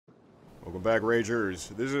Welcome back,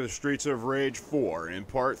 Ragers. This is Streets of Rage 4. In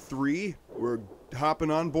part 3, we're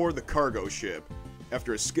hopping on board the cargo ship.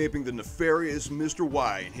 After escaping the nefarious Mr.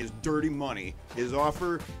 Y and his dirty money, his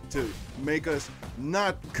offer to make us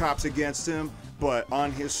not cops against him, but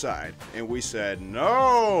on his side. And we said,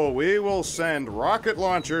 no, we will send rocket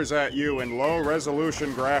launchers at you in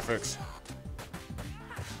low-resolution graphics.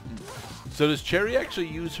 So does Cherry actually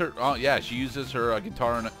use her... Oh, yeah, she uses her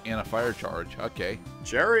guitar and a fire charge. Okay.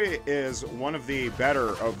 Cherry is one of the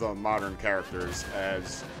better of the modern characters,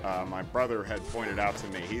 as my brother had pointed out to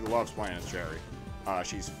me. He loves playing as Cherry.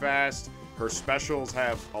 She's fast. Her specials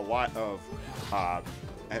have a lot of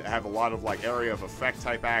like area of effect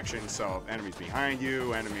type action. So enemies behind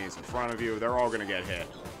you, enemies in front of you, they're all gonna get hit.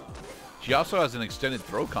 She also has an extended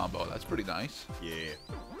throw combo. That's pretty nice. Yeah.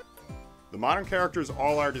 The modern characters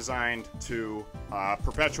all are designed to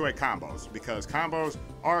perpetuate combos, because combos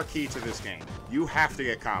are key to this game. You have to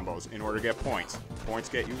get combos in order to get points. Points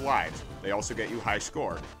get you lives. They also get you high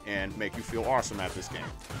score and make you feel awesome at this game.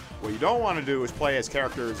 What you don't want to do is play as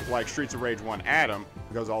characters like Streets of Rage 1 Adam,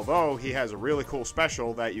 because although he has a really cool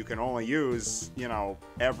special that you can only use, you know,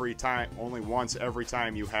 every time, only once every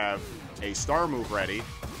time you have a star move ready,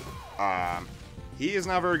 he is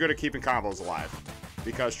not very good at keeping combos alive.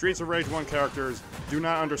 Because Streets of Rage 1 characters do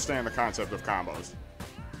not understand the concept of combos.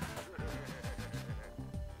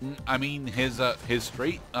 I mean, his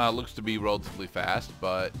straight looks to be relatively fast,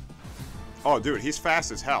 but... Oh, dude, he's fast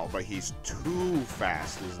as hell, but he's too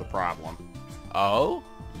fast is the problem. Oh?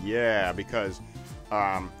 Yeah, because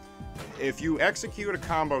if you execute a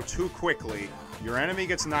combo too quickly, your enemy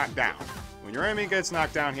gets knocked down. When your enemy gets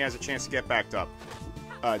knocked down, he has a chance to get back up.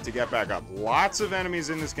 Lots of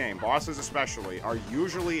enemies in this game, bosses especially, are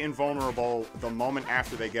usually invulnerable the moment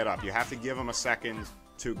after they get up. You have to give them a second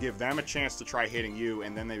to give them a chance to try hitting you,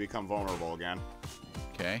 and then they become vulnerable again.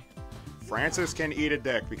 Okay. Francis can eat a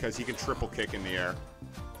dick because he can triple kick in the air.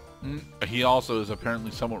 He also is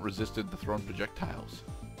apparently somewhat resistant to thrown projectiles.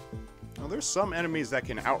 Well, there's some enemies that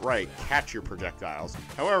can outright catch your projectiles.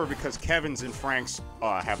 However, because Kevin's and Frank's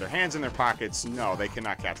have their hands in their pockets, no, they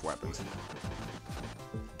cannot catch weapons.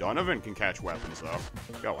 Donovan can catch weapons, though.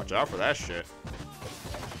 You gotta watch out for that shit.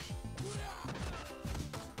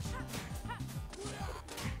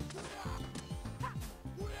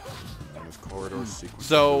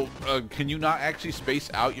 So, can you not actually space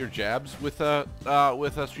out your jabs with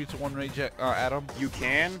Streets of 1 Rage, Adam? You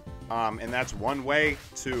can, and that's one way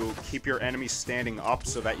to keep your enemy standing up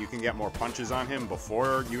so that you can get more punches on him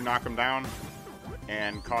before you knock him down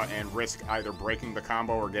and risk either breaking the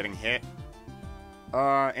combo or getting hit.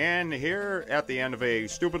 And here, at the end of a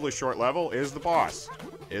stupidly short level, is the boss.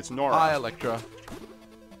 It's Nora. Hi, Electra.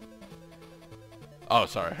 Oh,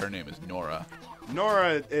 sorry, her name is Nora.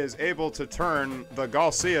 Nora is able to turn the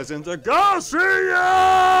Garcias into Garcia!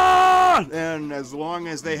 And as long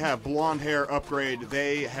as they have blonde hair upgrade,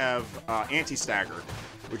 they have anti-stagger,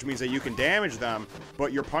 which means that you can damage them,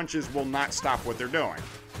 but your punches will not stop what they're doing.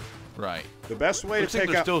 Right. The best way to take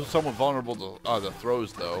out... They're still somewhat vulnerable to the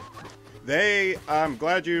throws, though. I'm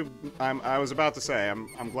glad you, I was about to say,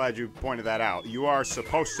 I'm glad you pointed that out. You are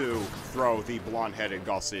supposed to throw the blonde-headed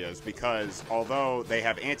Garcias because although they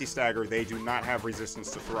have anti-stagger, they do not have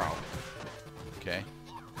resistance to throw. Okay.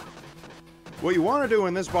 What you want to do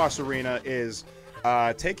in this boss arena is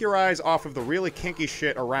take your eyes off of the really kinky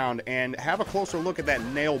shit around and have a closer look at that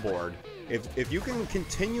nail board. If you can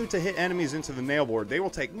continue to hit enemies into the nail board, they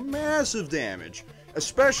will take massive damage.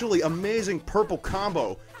 Especially amazing purple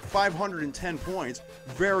combo. 510 points.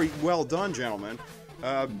 Very well done, gentlemen.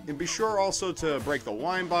 And be sure also to break the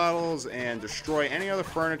wine bottles and destroy any other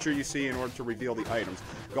furniture you see in order to reveal the items.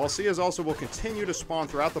 Garcias also will continue to spawn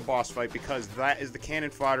throughout the boss fight because that is the cannon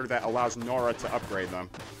fodder that allows Nora to upgrade them.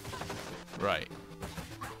 Right.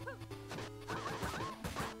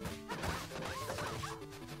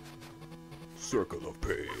 Circle of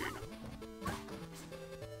Pain.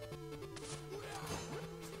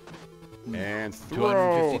 And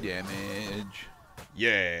throw. 250 damage.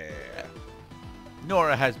 Yeah.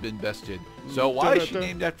 Nora has been bested. So why is she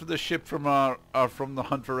named after the ship from the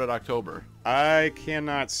Hunt for Red October? I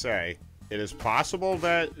cannot say. It is possible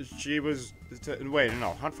that she was... Wait,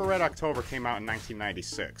 no. Hunt for Red October came out in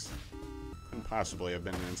 1996. Couldn't possibly have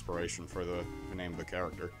been an inspiration for the name of the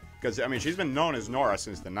character. Because, I mean, she's been known as Nora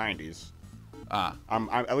since the 90s.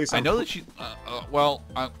 At least I know that she. Well,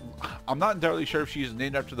 I'm not entirely sure if she's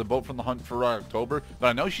named after the boat from the Hunt for Red October, but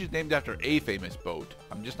I know she's named after a famous boat.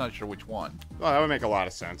 I'm just not sure which one. Well, that would make a lot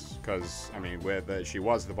of sense because I mean, she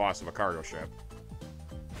was the boss of a cargo ship.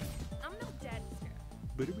 I'm no daddy's girl.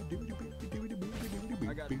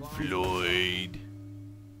 Floyd.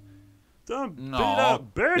 Don't beat No,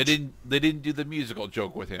 up, bitch. they didn't do the musical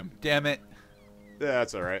joke with him. Damn it.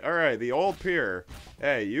 That's alright. Alright, the old Pier.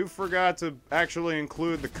 Hey, you forgot to actually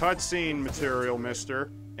include the cutscene material,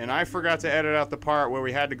 mister. And I forgot to edit out the part where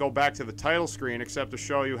we had to go back to the title screen except to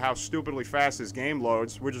show you how stupidly fast this game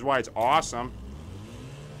loads, which is why it's awesome.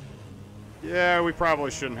 Yeah, we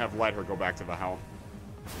probably shouldn't have let her go back to the helm.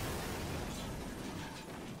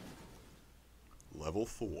 Level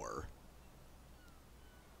 4.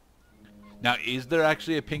 Now, is there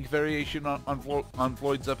actually a pink variation on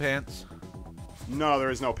Floyd's pants? No, there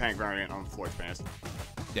is no pink variant on Floyd's pants.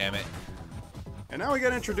 Damn it. And now we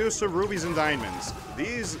get introduced to Rubies and Diamonds.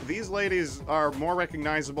 These ladies are more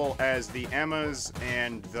recognizable as the Emmas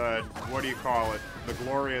and the, what do you call it? The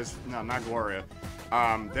Glorias. No, not Gloria.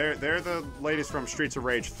 They're the ladies from Streets of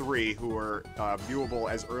Rage 3 who are viewable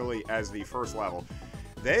as early as the first level.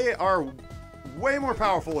 They are way more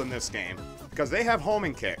powerful in this game because they have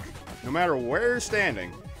homing kick. No matter where you're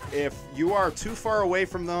standing, if you are too far away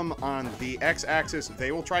from them on the X-axis,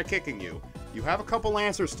 they will try kicking you. You have a couple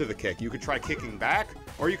answers to the kick. You could try kicking back,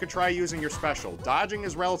 or you could try using your special. Dodging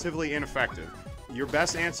is relatively ineffective. Your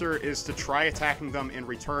best answer is to try attacking them in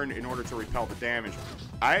return in order to repel the damage.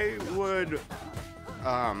 I would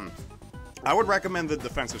recommend the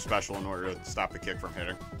defensive special in order to stop the kick from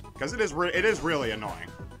hitting, because it is really annoying.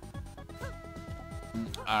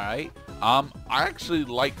 All right. I actually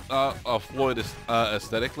like Floyd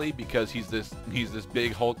aesthetically because he's this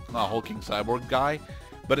big hulking cyborg guy,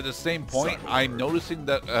 but at the same point, I'm noticing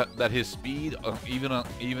that his speed, even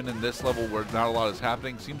in this level where not a lot is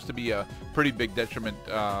happening, seems to be a pretty big detriment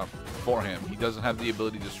for him. He doesn't have the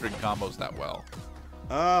ability to string combos that well.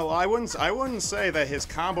 Well, I wouldn't say that his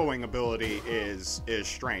comboing ability is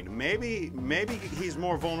strained. Maybe he's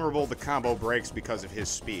more vulnerable to combo breaks because of his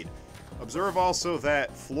speed. Observe also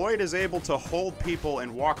that Floyd is able to hold people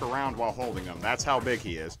and walk around while holding them. That's how big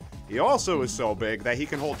he is. He also is so big that he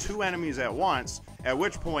can hold 2 enemies at once, at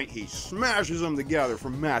which point he smashes them together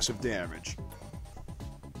for massive damage.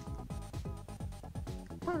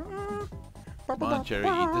 Come on, Cherry,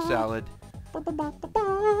 eat the salad.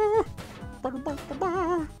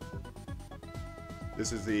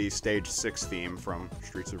 This is the Stage 6 theme from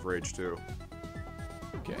Streets of Rage 2.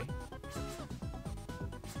 Okay.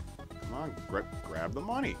 Come on, grab the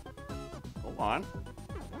money. Go on.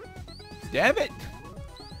 Damn it!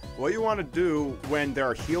 What you want to do when there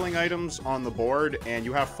are healing items on the board and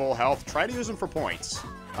you have full health, try to use them for points.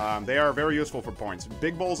 They are very useful for points.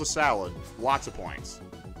 Big bowls of salad, lots of points.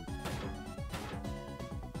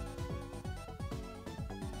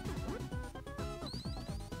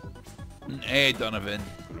 Hey, Donovan.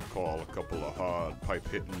 I'm gonna call a couple of hard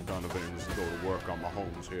pipe-hitting Donovans to go to work on my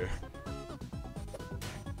homes here.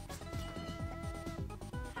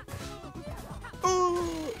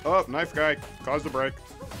 Oh, knife guy caused a break.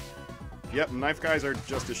 Yep, knife guys are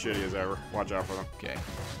just as shitty as ever. Watch out for them. Okay.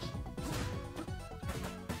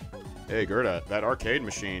 Hey, Gerda, that arcade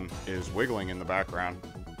machine is wiggling in the background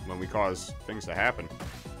when we cause things to happen.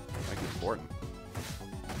 I think it's important.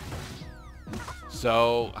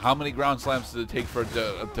 So, how many ground slams does it take for it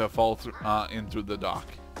to fall in through the dock?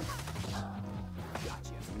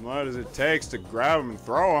 What does it take to grab them and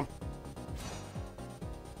throw them?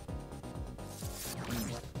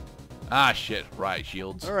 Ah, shit. Right,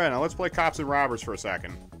 shields. All right, now let's play cops and robbers for a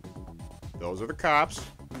second. Those are the cops.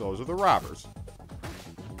 Those are the robbers.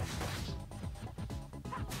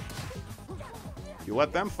 If you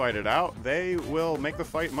let them fight it out, they will make the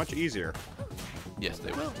fight much easier. Yes,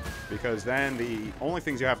 they will. Because then the only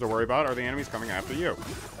things you have to worry about are the enemies coming after you.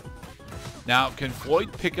 Now, can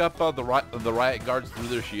Floyd pick up the riot guards through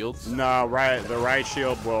their shields? No, the riot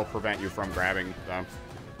shield will prevent you from grabbing them.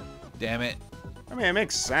 Damn it. I mean, it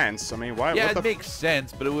makes sense. I mean, why? Yeah, what it makes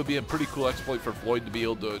sense, but it would be a pretty cool exploit for Floyd to be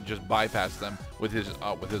able to just bypass them with his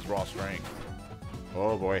raw strength.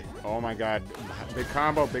 Oh boy! Oh my God! Big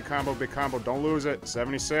combo! Big combo! Big combo! Don't lose it!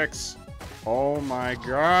 76. Oh my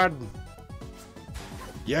God!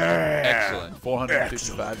 Yeah! Excellent.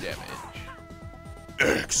 455 damage.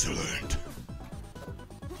 Excellent.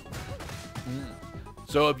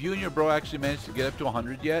 So have you and your bro actually managed to get up to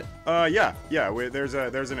 100 yet? Yeah. There's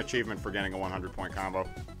an achievement for getting a 100-point combo.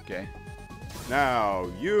 Okay.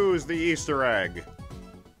 Now use the Easter egg.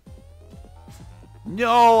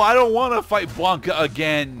 No, I don't want to fight Blanca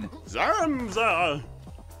again. Zamza,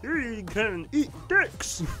 he can eat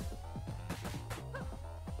dicks.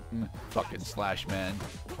 Fucking Slash, man.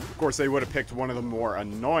 Of course, they would have picked one of the more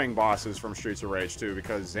annoying bosses from Streets of Rage 2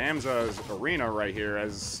 because Zamza's arena right here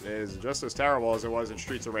is just as terrible as it was in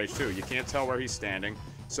Streets of Rage 2. You can't tell where he's standing,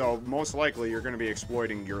 so most likely you're going to be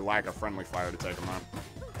exploiting your lack of friendly fire to take him on.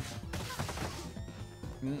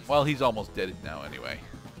 Well, he's almost dead now anyway.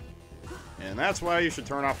 And that's why you should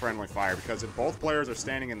turn off friendly fire, because if both players are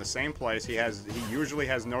standing in the same place, he usually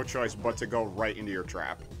has no choice but to go right into your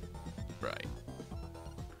trap. Right.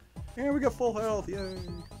 And we got full health, yay!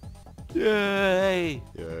 Yay!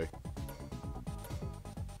 Yay.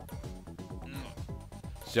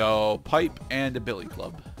 So, pipe and a billy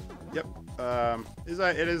club. Yep.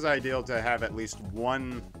 It is ideal to have at least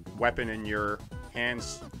one weapon in your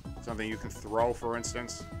hands, something you can throw, for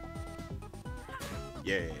instance.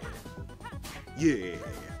 Yeah. Yeah.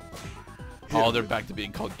 Oh, they're back to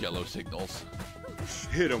being called yellow signals.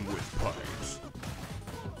 Hit them with pipes.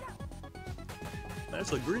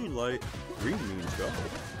 That's a green light. Green means go.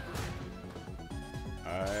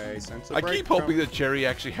 I sense a I break keep hoping that Cherry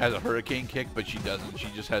actually has a hurricane kick, but she doesn't. She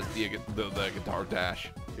just has the guitar dash.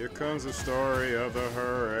 Here comes the story of the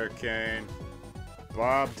hurricane.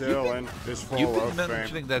 Bob Dylan is full You've of been fame.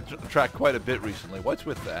 mentioning that track quite a bit recently. What's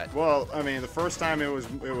with that? Well, I mean, the first time it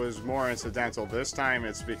was more incidental. This time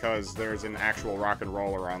it's because there's an actual rock and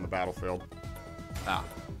roll around the battlefield. Ah.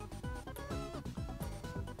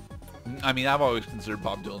 I mean, I've always considered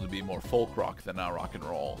Bob Dylan to be more folk rock than rock and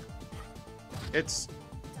roll. It's...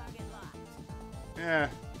 yeah.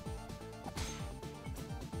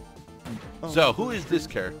 So, who is this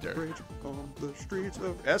character?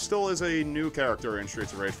 Estel is a new character in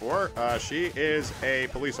Streets of Rage 4. She is a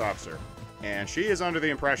police officer, and she is under the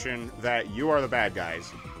impression that you are the bad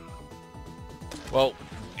guys. Well,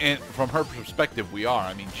 and from her perspective, we are.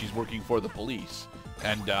 I mean, she's working for the police,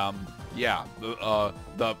 and yeah,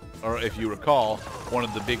 or if you recall, one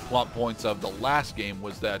of the big plot points of the last game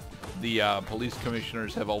was that the police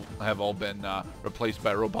commissioners have all been replaced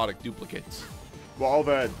by robotic duplicates. Well, all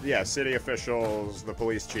the city officials, the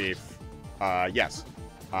police chief, yes,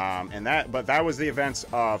 but that was the events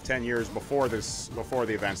of 10 years before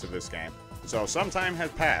the events of this game. So some time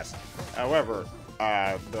has passed. However,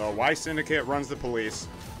 the Y Syndicate runs the police.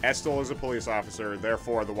 Estel is a police officer,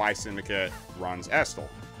 therefore the Y Syndicate runs Estel.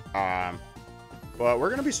 But we're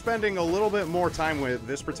going to be spending a little bit more time with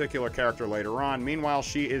this particular character later on. Meanwhile,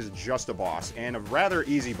 she is just a boss, and a rather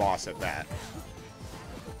easy boss at that.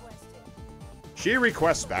 She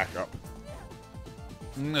requests backup.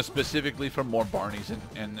 Specifically from more Barneys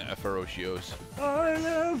and Ferocios. I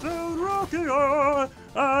love Pinocchio.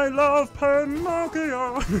 I love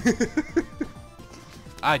Pinocchio.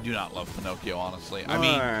 I do not love Pinocchio, honestly.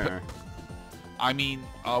 I mean,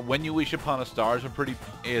 When You Wish Upon a Star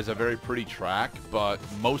is a very pretty track, but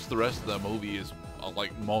most of the rest of the movie is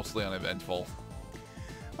like mostly uneventful.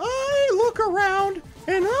 I look around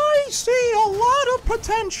and I see a lot of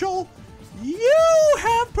potential. You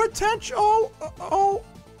have potential. Oh,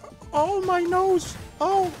 my nose.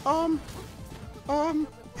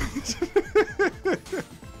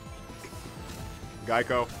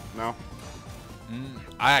 Geico? No.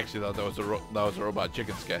 I actually thought that was a robot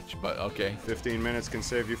chicken sketch, but okay. 15 minutes can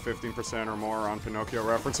save you 15% or more on Pinocchio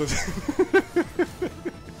references.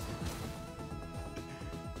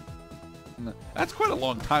 That's quite a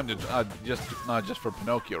long time to just for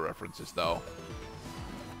Pinocchio references, though.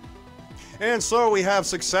 And so we have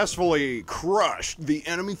successfully crushed the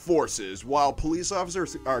enemy forces while police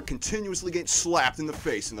officers are continuously getting slapped in the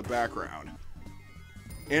face in the background.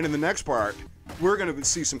 And in the next part, we're going to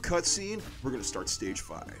see some cutscene. We're going to start stage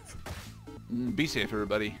 5. Be safe,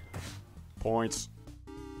 everybody. Points.